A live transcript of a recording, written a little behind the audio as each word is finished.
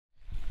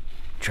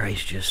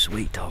Trace just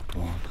sweet talked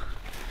one.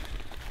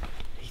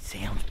 He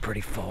sounds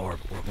pretty far,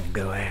 but we're gonna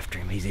go after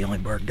him. He's the only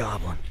bird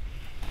gobbling.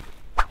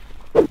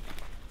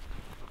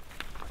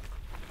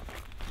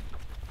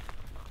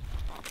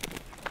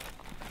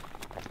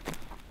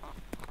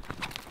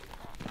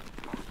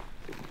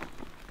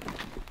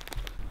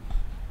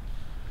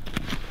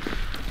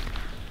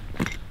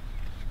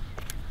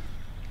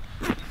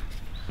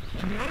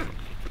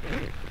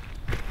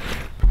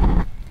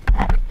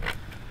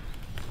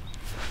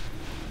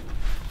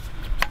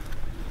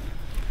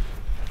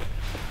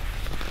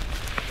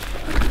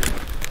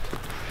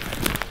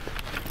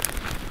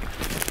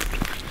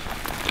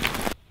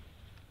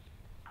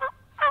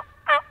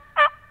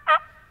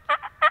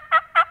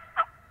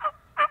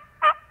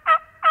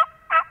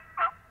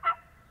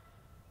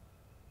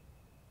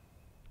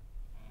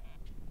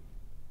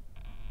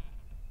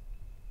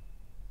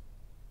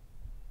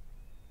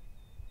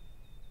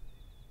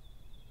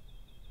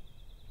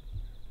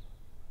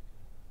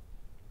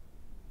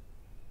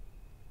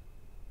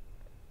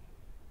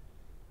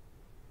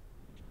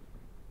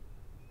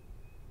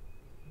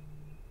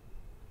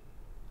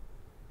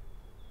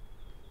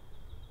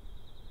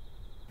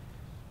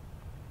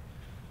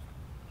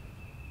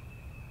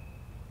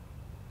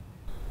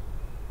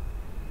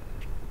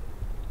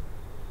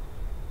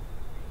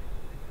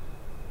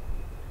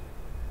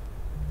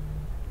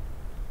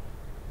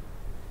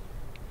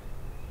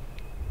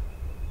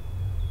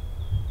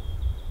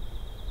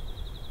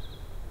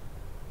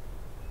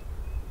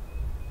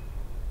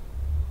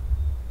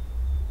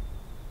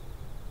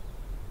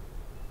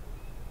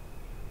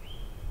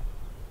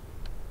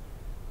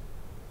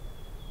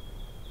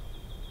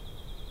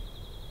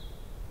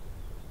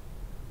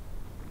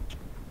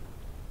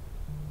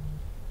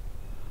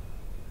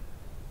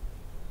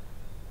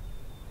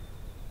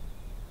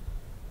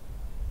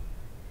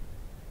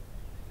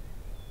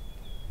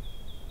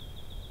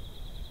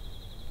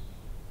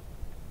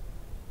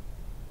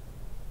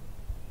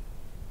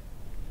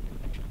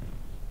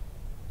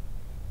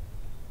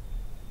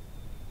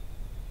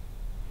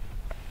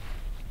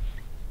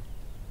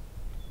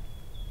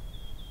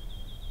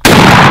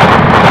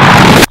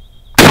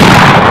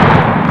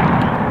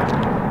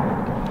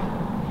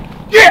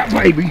 Yeah,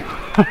 baby.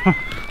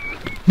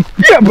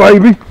 Yeah,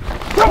 baby.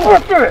 Come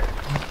on through it.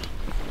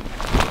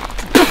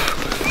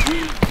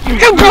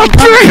 Come on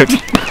through it.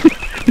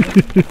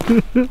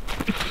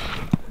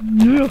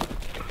 Yeah.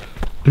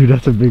 Dude,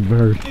 that's a big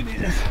bird. It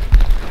is.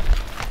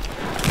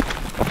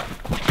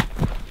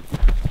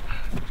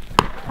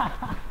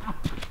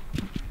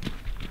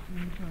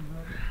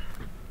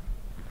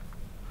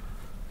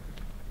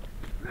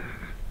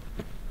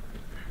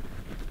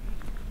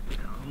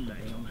 Calm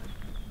down.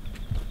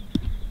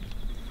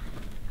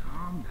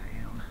 Calm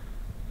down.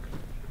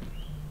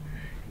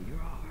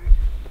 You're alright.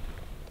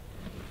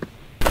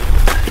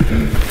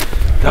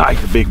 God,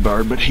 he's a big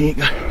bird, but he ain't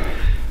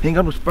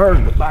got no spurs,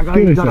 but by God,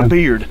 he's got a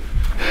beard.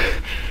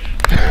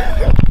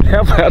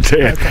 How about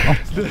that?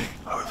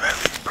 Oh, we've had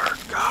these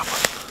birds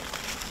gobbling.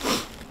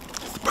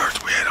 The birds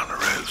we had on the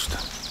roost.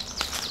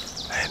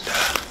 And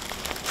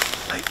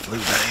they flew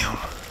down.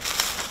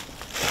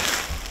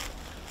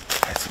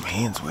 Had some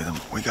hens with them.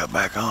 We got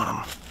back on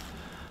them.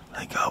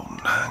 They gobbled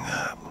and hung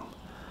up.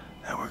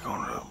 Now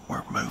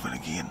we're moving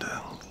again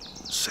to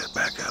set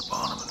back up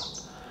on them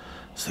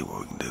and see what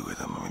we can do with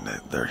them. I mean,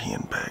 they're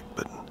hen packed,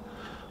 but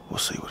we'll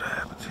see what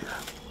happens here.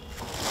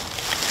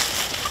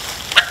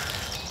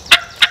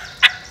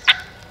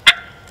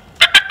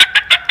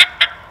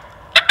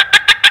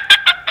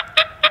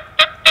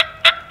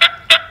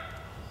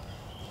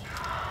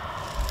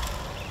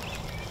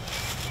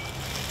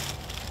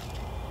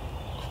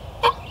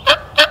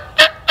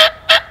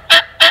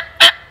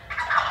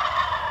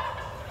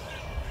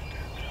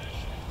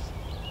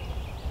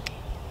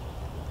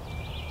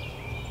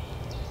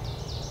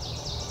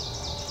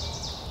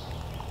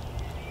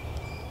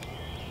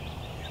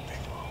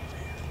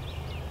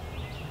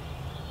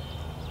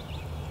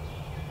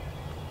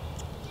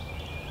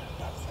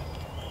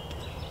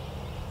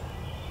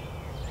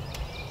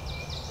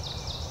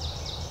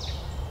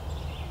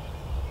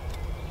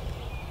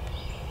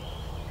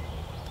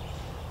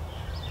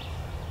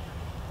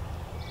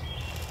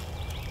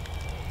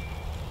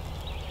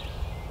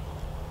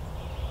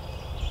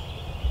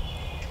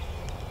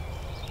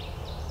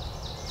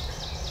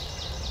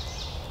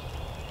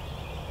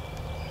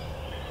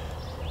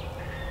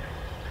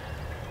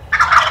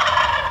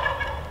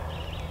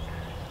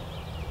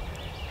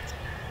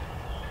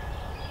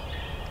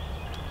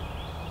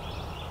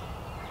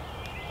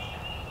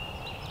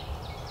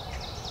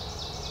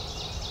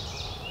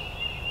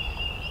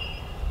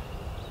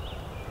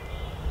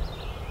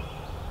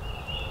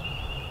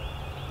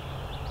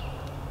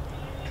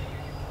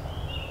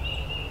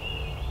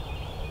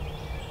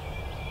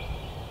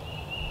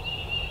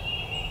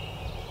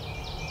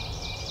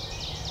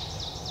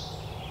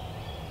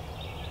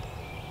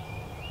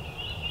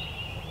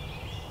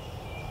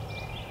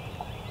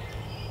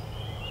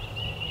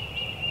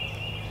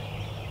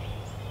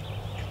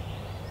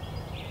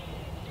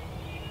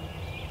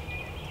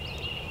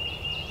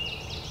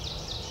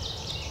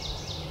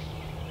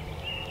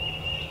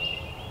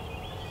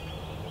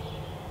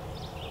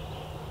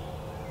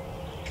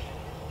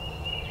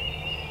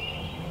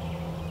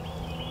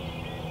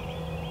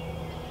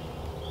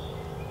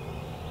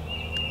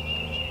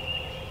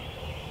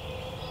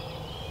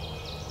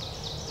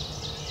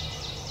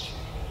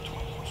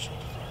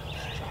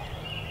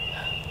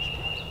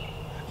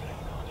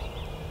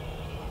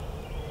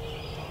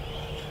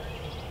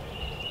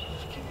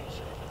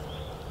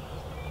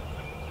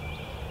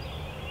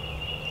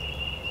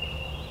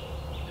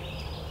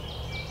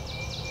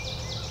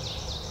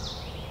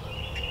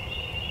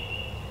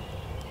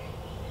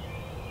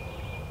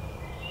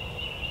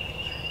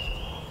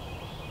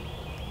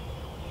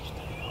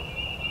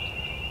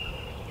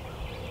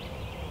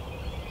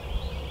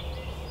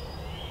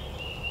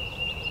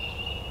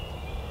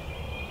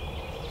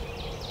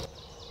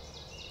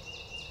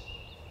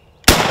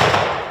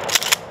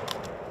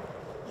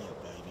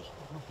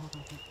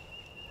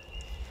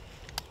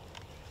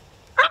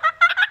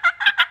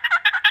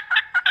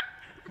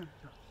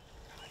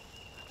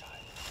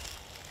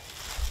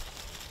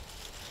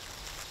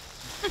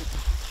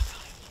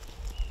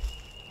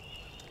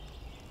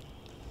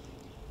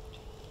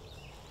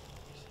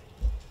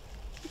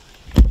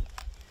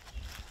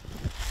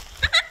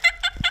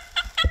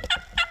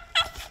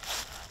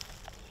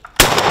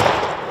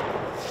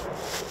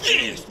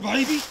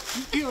 baby.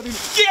 You killed him.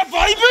 Yeah,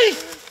 baby!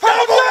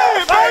 Hell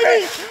yeah,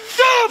 baby!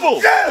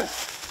 Double!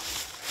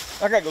 Yes!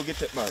 I gotta go get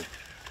that bird.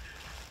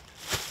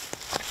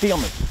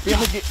 Film me.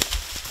 Get.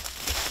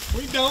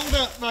 We doubled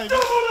up, baby.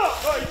 Double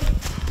up, baby!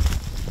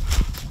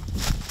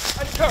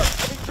 Hey, Kurt,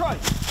 Trey.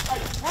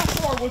 Hey, how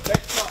far was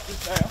that shot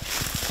just now?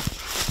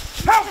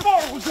 How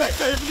far was that?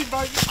 70,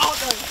 baby. All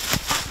day.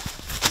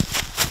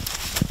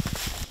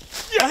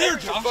 Yeah, here,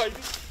 Josh.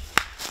 Baby.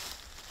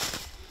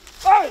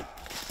 Hey!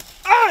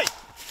 Hey!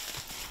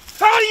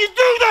 How do you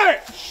do that?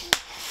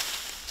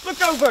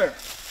 Look over there.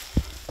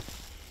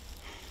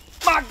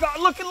 My God,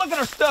 look at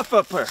our stuff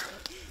up there.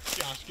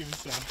 Josh, give me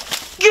some.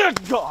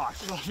 Good God.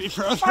 Love you,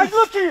 brother. Hey,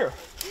 look here.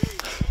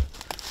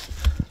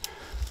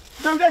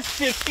 Dude, that's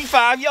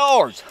 65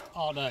 yards.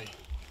 All day.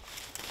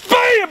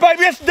 Bam,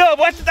 baby, that's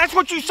double. That's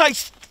what you say,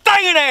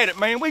 staying at it,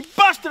 man. We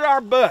busted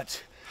our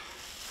butts,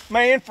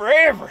 man,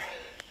 forever.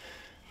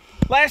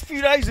 Last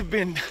few days have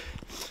been,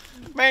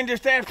 man,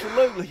 just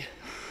absolutely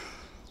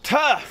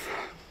tough.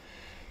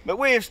 But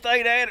we have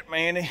stayed at it,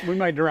 man. We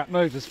made the right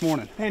move this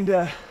morning.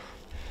 And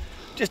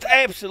just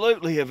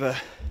absolutely have,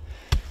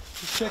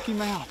 Just check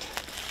him out.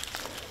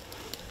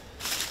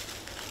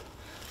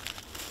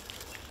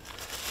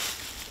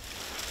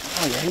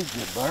 oh yeah, he's a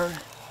good bird.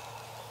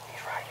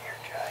 He's right here,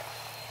 Jay.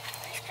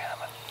 He's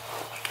coming.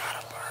 We got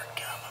a bird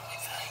coming, we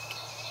think.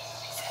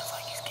 He sounds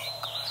like he's getting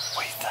close.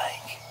 We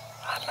think.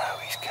 I know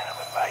he's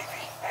coming,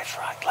 baby. That's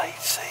right, late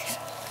season.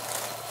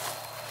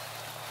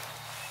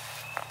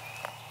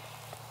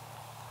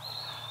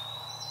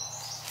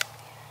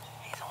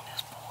 He's on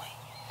this point.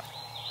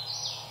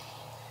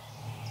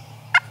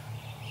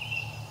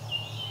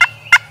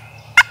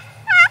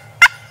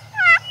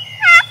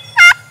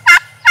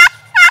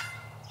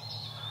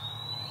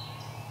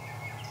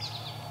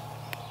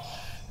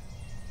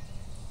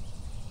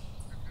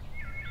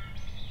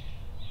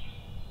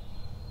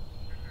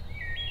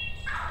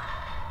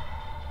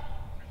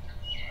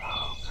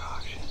 Oh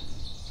gosh,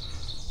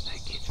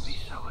 that gets me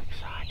so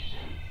excited.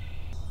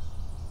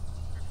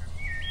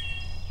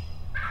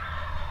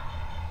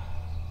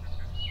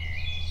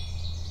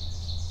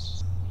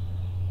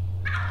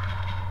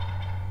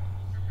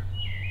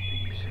 Do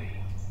you see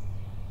him?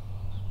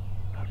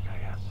 Okay,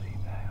 I see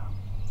him now.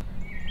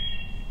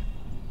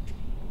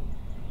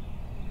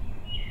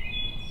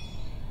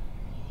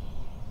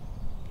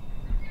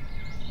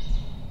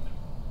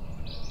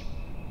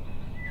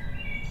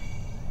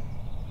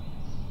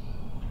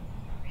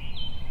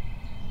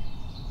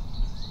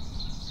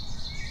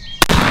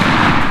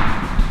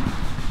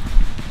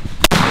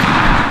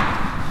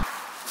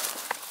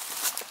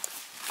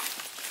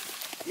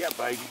 Yeah,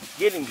 baby.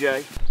 Get him,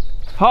 Jay.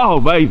 Oh,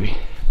 baby.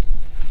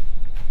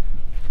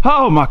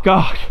 Oh, my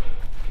God.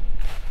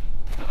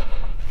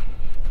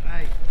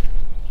 Hey,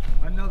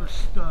 another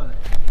stud.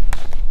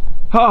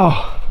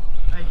 Oh.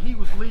 Hey, he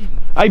was leading.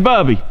 Hey,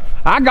 Bubby.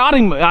 I got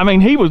him. I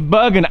mean, he was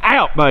bugging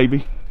out,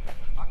 baby.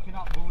 I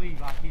cannot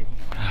believe I hit him.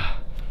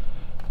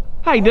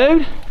 Hey,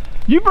 dude.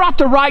 You brought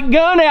the right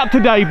gun out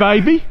today,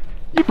 baby.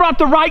 You brought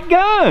the right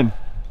gun.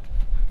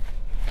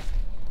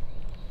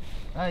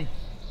 Hey.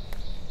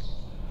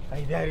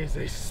 Hey, that is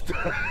a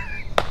stud.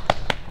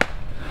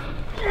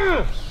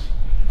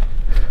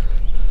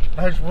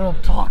 That's what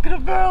I'm talking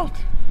about.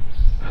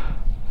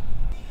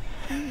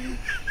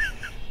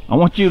 I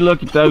want you to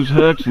look at those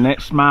hooks and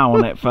that smile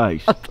on that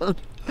face.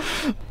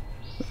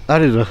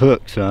 That is a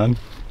hook, son.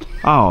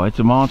 Oh, it's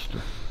a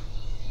monster.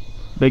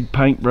 Big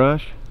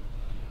paintbrush.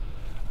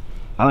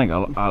 I think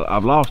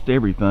I've lost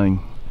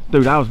everything.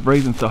 Dude, I was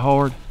breathing so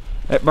hard.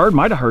 That bird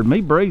might have heard me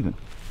breathing.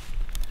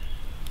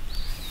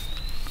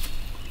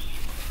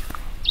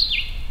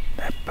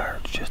 That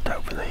bird's just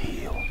over the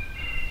hill.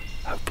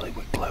 Hopefully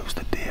we close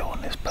the deal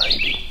on this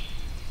baby.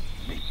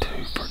 Be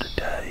two for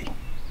today.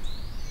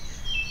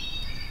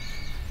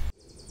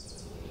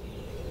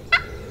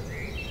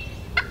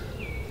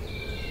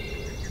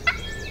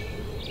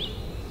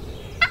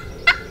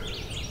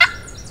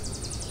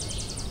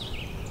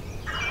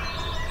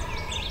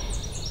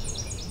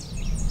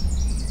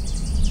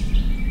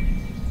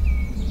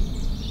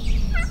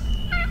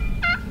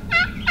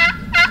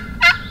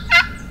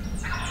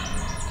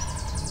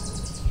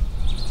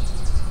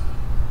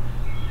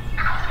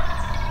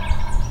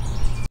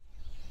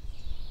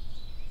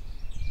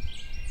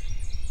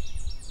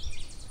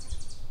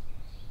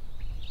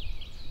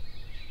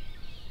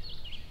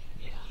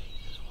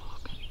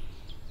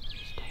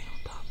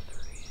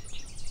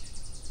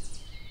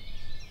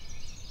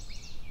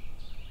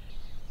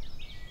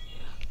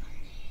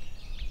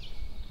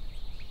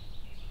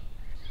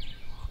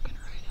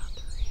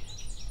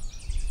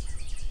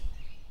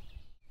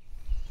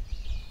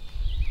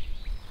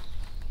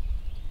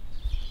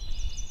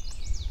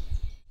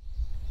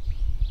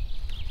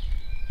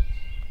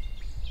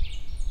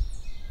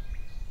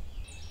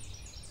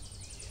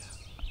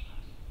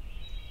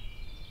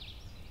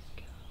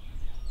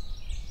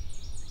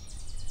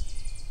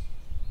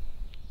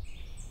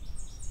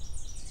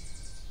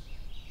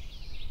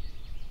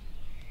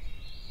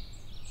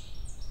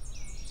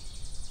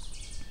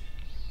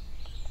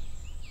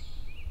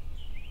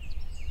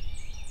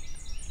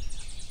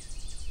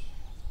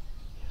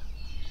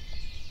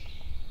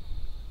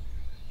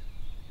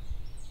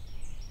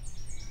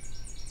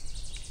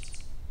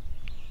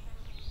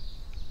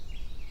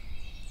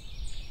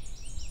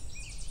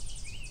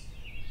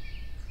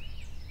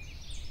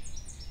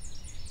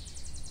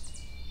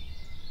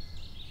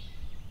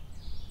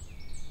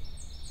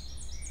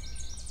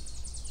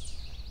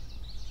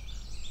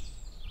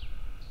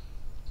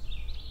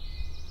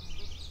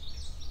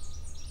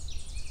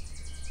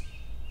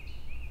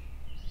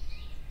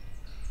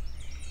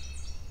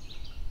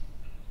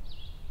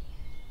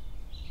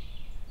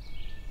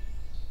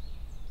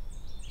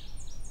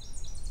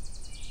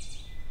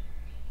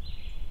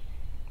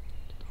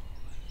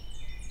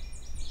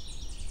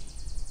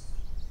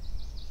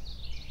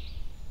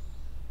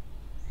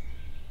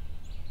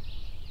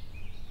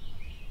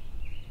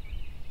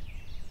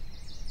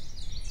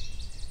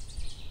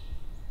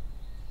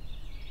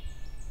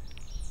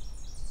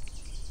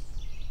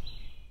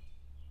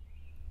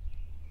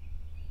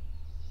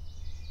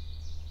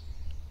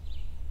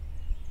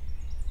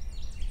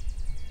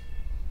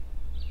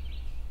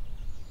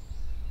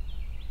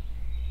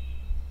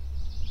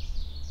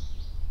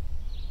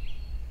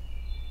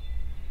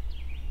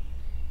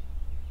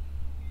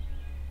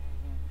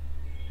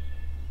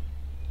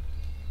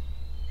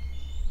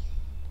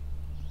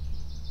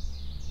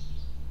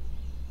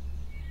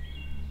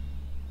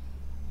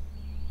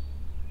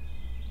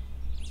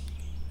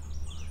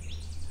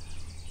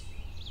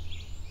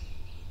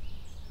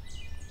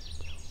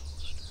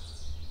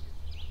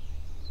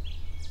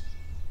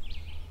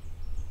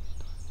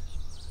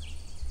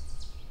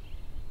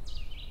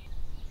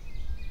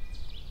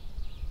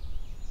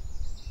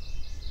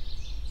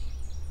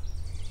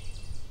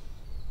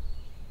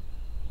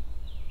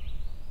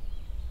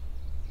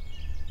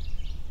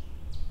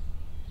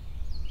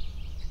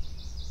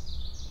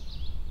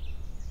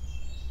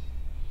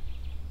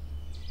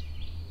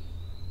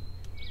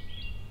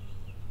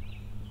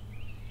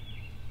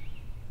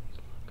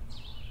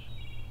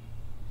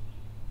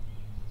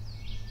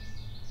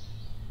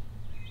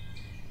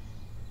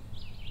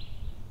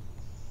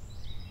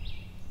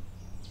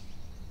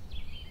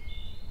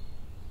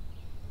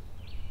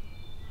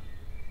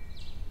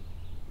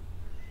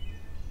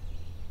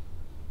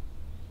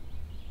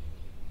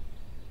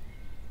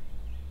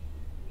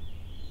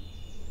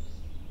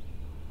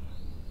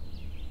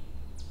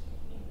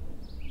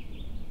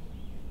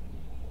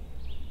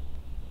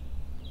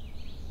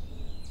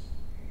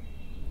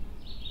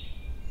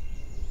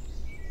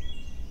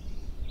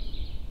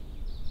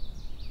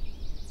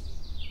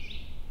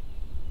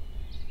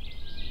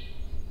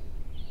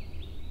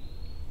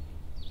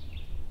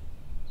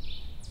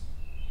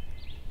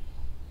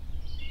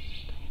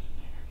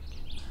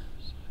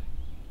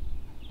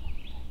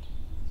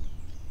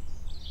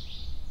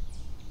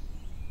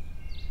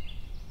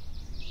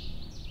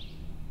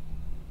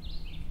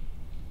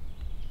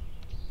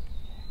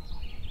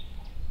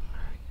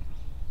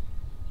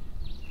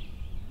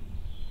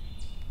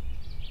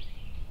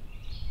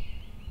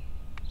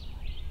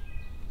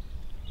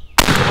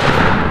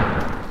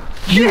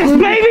 Yes,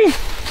 baby!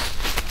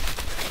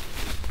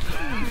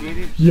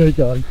 Yeah, you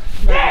got him.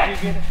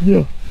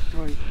 Yeah.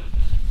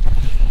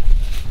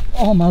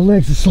 Oh, my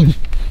legs are asleep.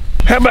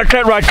 How about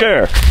that right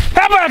there?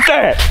 How about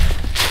that?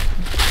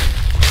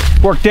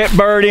 Work that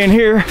bird in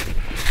here.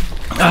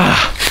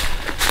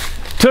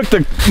 Took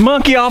the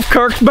monkey off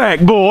Kirk's back,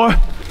 boy.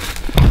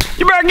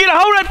 You better get a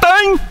hold of that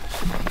thing.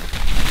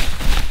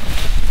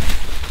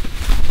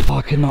 Oh,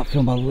 I could not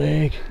feel my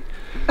leg.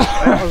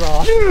 That was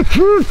awesome.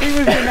 He was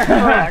in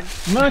there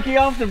for Monkey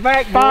off the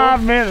back, boy.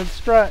 5 minutes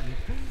strutting.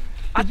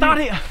 I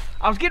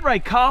was getting ready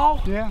to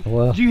call. Yeah.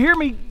 Well, Did you hear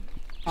me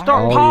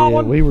start oh, pawing?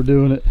 yeah, we were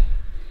doing it.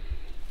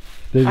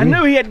 Did I we?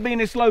 knew he had to be in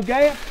this low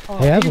gap. Hey,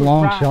 that's a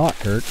long shot,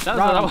 Kurt. That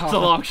was a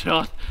long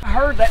shot. I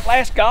heard that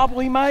last gobble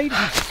he made.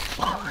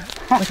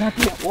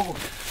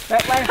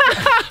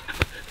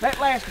 That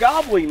last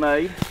gobble he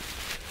made.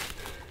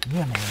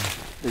 Yeah, man.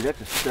 Dude,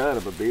 that's a stud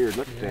of a beard.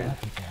 Look at that.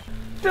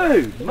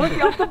 Dude,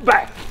 monkey off the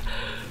back.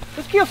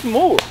 Let's kill some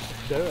more.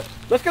 Let's do it.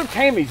 Let's go to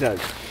Tammy's though.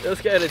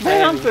 Let's go to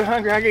Man, I'm Tammy's. so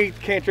hungry I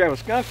can't travel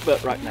skunk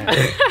butt right now.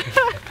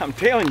 I'm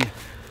telling you.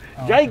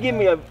 Jay gave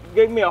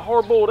me a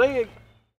hard-boiled egg.